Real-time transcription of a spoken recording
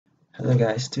Hello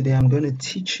guys, today I'm going to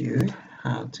teach you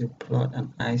how to plot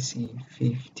an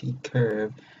IC50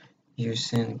 curve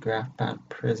using Graphpad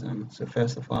Prism. So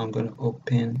first of all, I'm going to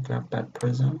open Graphpad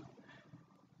Prism.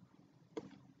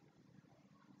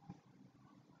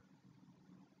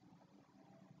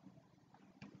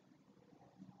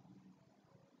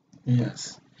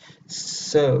 Yes,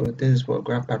 so this is what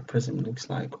Graphpad Prism looks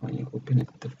like when you open it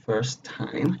the first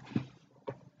time.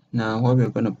 Now what we're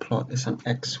going to plot is an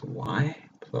XY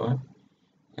plot,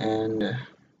 and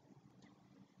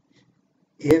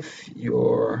if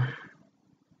you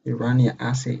run your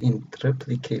assay in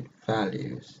triplicate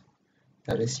values,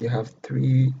 that is, you have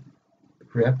 3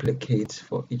 replicates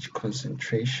for each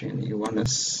concentration, you want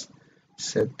to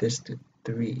set this to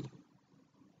 3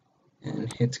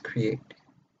 and hit create.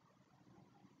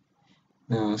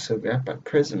 Now, so Graphpad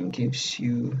Prism gives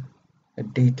you a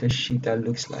data sheet that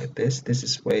looks like this. This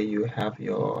is where you have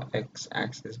your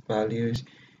x-axis values,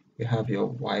 you have your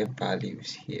y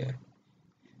values here.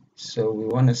 So we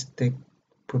want to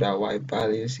put our y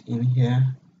values in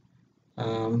here.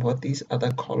 What these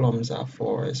other columns are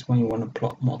for is when you want to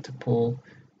plot multiple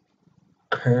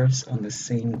curves on the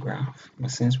same graph. But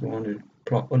since we want to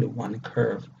plot only one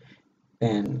curve,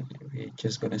 then we're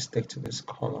just going to stick to this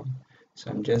column. So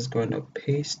I'm just going to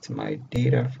paste my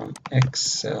data from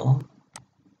Excel.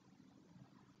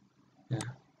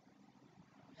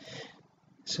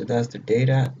 So that's the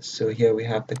data. So here we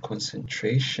have the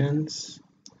concentrations,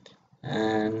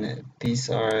 and these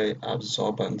are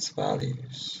absorbance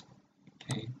values.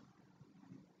 Okay.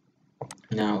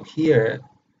 Now here,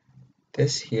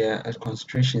 this here at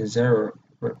concentration 0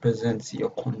 represents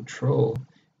your control,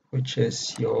 which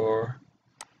is your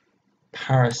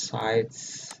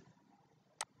parasites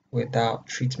without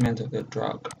treatment of the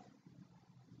drug.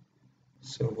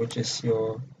 So which is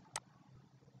your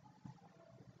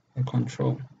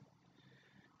control.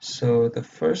 So the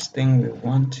first thing we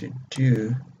want to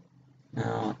do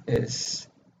now is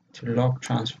to log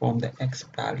transform the x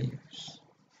values.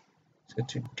 So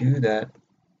to do that,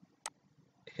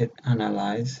 hit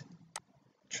Analyze,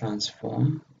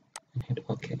 Transform, and hit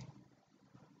OK.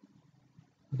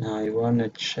 Now you want to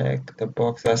check the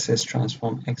box that says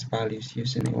Transform x values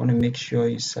using. You want to make sure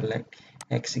you select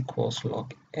x equals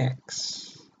log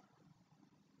x.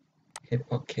 Hit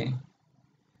OK.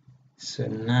 So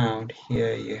now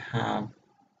here you have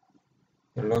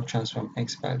the log transform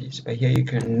x values, but here you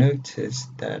can notice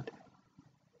that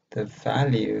the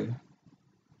value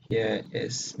here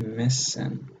is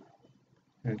missing,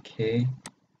 okay,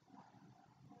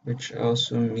 which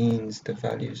also means the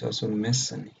value is also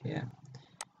missing here.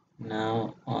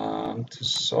 Now to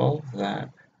solve that,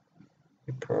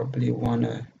 you probably want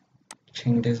to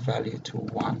change this value to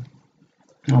 1.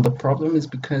 Now the problem is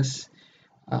because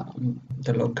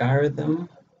the logarithm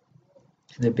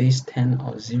to the base 10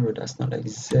 of 0 does not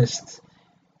exist.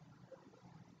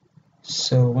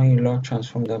 So when you log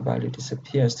transform, the value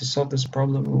disappears. To solve this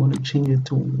problem, we want to change it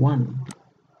to 1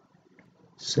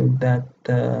 so that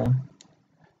the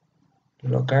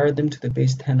logarithm to the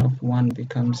base 10 of 1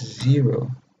 becomes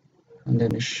 0, and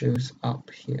then it shows up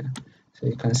here. So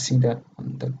you can see that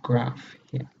on the graph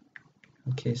here.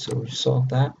 Okay, so we solved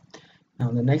that.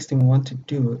 Now the next thing we want to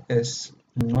do is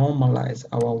normalize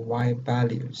our y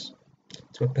values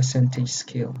to a percentage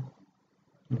scale.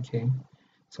 Okay,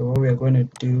 so what we are going to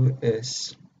do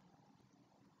is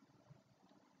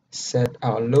set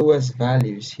our lowest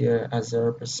values here as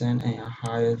 0% and our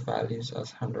highest values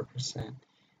as 100%,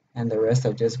 and the rest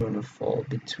are just going to fall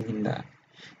between that.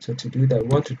 So to do that, we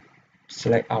want to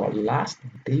select our last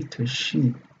data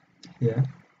sheet here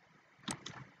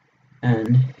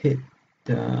and hit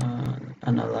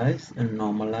Analyze and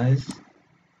Normalize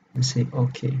and say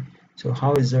OK. So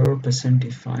how is 0%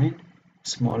 defined?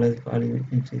 Smallest value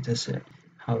in each data set.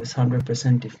 How is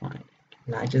 100% defined?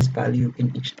 Largest value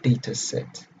in each data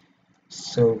set.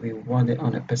 So we want it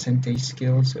on a percentage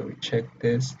scale, so we check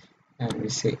this and we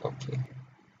say OK.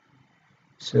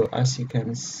 So as you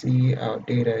can see, our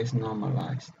data is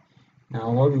normalized.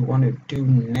 Now what we want to do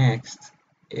next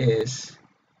is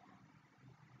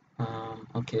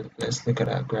okay, let's look at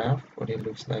our graph, what it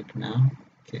looks like now.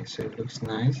 Okay, so it looks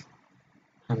nice.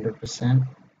 100%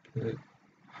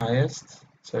 highest,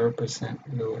 0%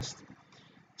 lowest.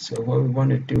 So what we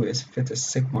want to do is fit a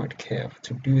sigmoid curve.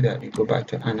 To do that, you go back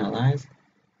to Analyze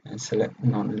and select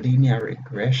Nonlinear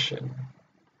Regression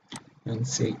and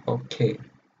say OK.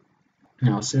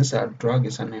 Now since our drug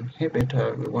is an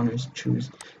inhibitor, we want to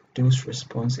choose dose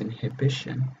response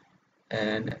inhibition,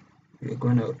 and we're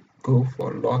going to go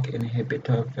for log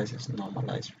inhibitor versus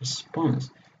normalized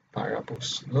response variable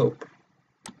slope.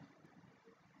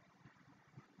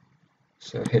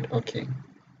 So hit OK.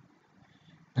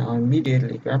 Now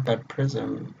immediately Graphpad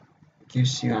Prism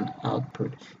gives you an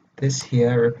output. This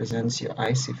here represents your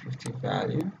IC50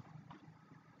 value.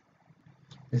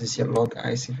 This is your log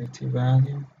IC50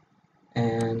 value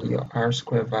and your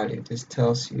R-square value. This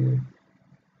tells you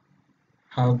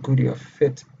how good your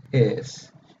fit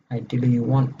is. Ideally, you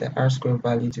want the R-square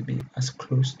value to be as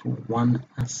close to 1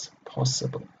 as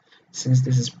possible. Since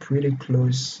this is pretty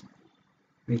close,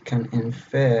 we can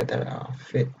infer that our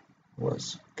fit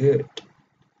was good.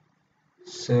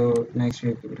 So next,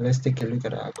 let's take a look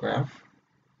at our graph.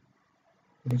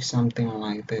 It looks something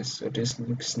like this. So this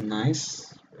looks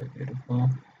nice, very beautiful.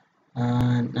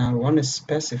 And now we want to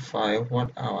specify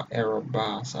what our error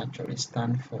bars actually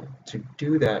stand for. To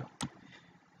do that,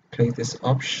 click this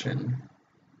option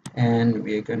and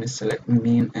we're going to select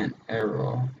mean and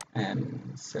error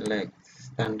and select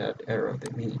standard error of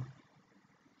the mean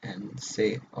and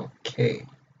say OK.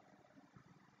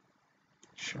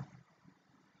 Sure.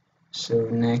 So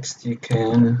next you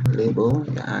can label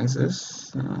your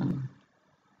axis.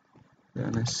 We're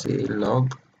going to say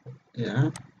log,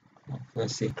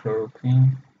 let's say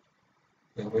chloroquine,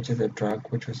 which is a drug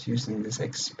which was used in this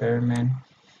experiment.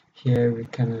 Here we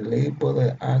can label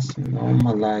it as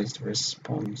normalized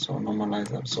response or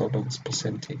normalized absorbance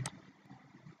percentage,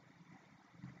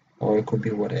 or it could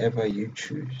be whatever you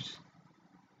choose,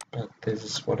 but this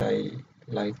is what I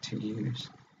like to use.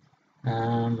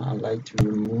 I like to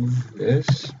remove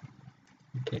this.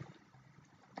 Okay.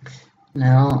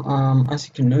 Now, as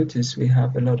you can notice, we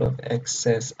have a lot of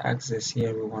excess axis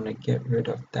here. We want to get rid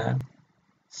of that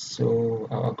so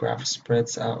our graph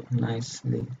spreads out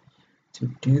nicely. To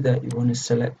do that, you want to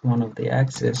select one of the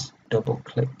axes, double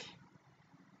click.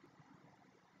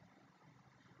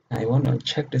 Now you want to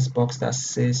check this box that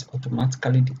says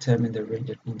automatically determine the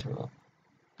range interval.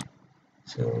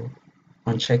 So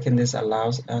on checking this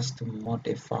allows us to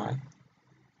modify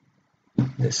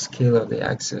the scale of the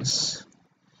axis.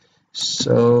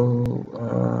 So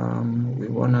we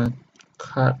want to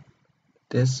cut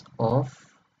this off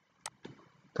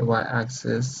the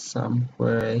y-axis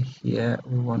somewhere here.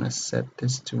 We want to set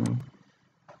this to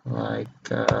like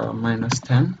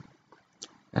 -10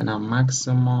 and our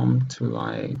maximum to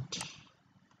like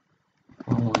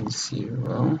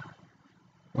 110.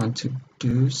 Want to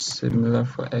do similar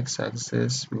for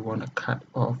x-axis. We want to cut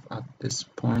off at this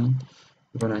point.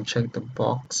 We're going to check the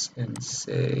box and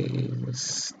say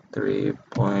it's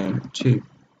 3.2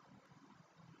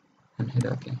 and hit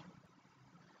OK.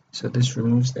 So this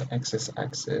removes the excess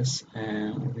axis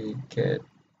and we get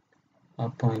our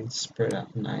points spread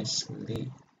out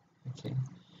nicely. Okay.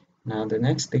 Now the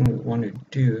next thing we want to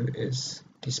do is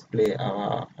display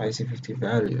our IC50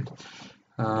 values.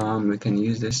 We can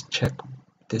use this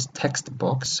text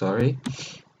box,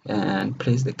 and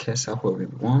place the cursor where we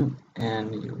want,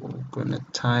 and you're gonna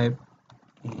type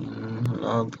in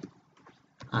log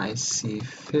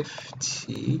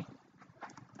IC50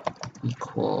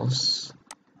 equals.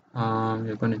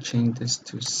 You're gonna change this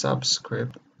to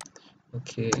subscript.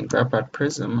 Okay, Graphpad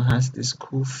Prism has this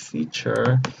cool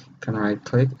feature. You can right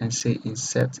click and say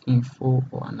insert info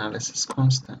or analysis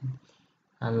constant.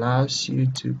 Allows you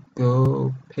to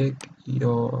go pick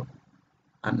your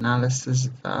analysis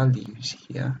values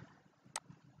here.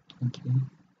 Okay,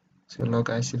 so log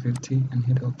IC50 and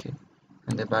hit OK,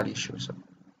 and the value shows up.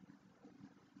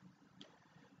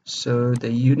 So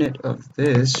the unit of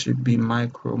this should be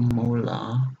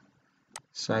microMolar.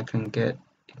 So you can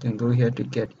go here to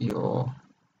get your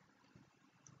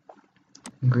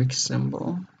Greek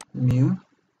symbol mu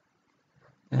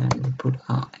and put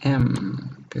our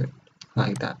M, good,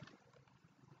 like that.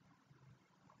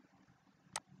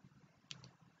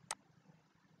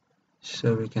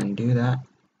 So we can do that,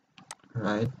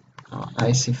 right? Our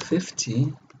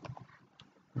IC50,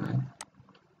 right?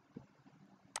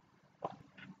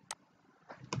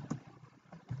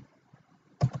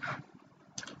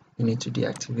 We need to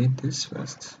deactivate this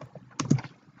first.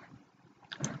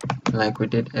 Like we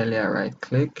did earlier, right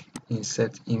click,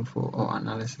 insert info or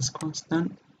analysis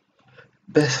constant,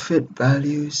 best fit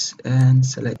values, and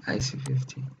select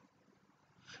IC50.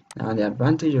 Now the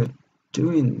advantage of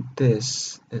doing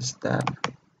this is that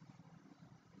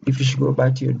if you should go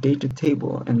back to your data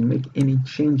table and make any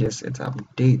changes, it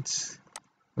updates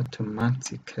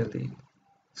automatically,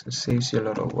 so it saves you a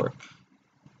lot of work.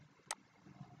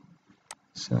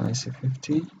 So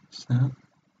IC50 snap,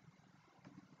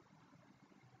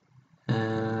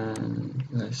 and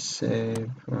let's say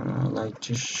I like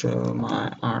to show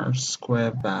my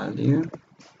R-square value.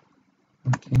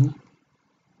 Okay,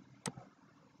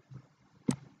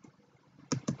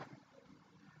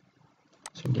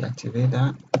 so deactivate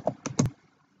that.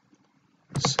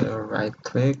 So right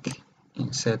click,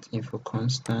 insert info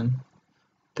constant,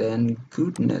 then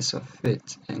goodness of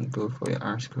fit, and go for your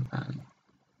R-square value.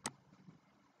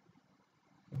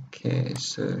 Okay,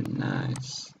 so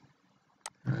nice,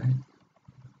 right?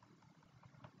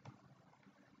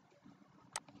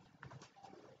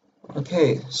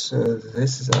 Okay, so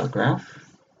this is our graph,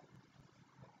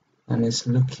 and it's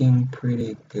looking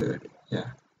pretty good.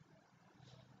 Yeah,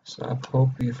 so I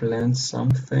hope you've learned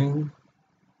something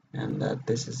and that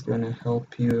this is going to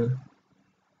help you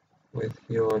with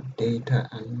your data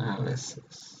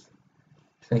analysis.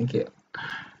 Thank you.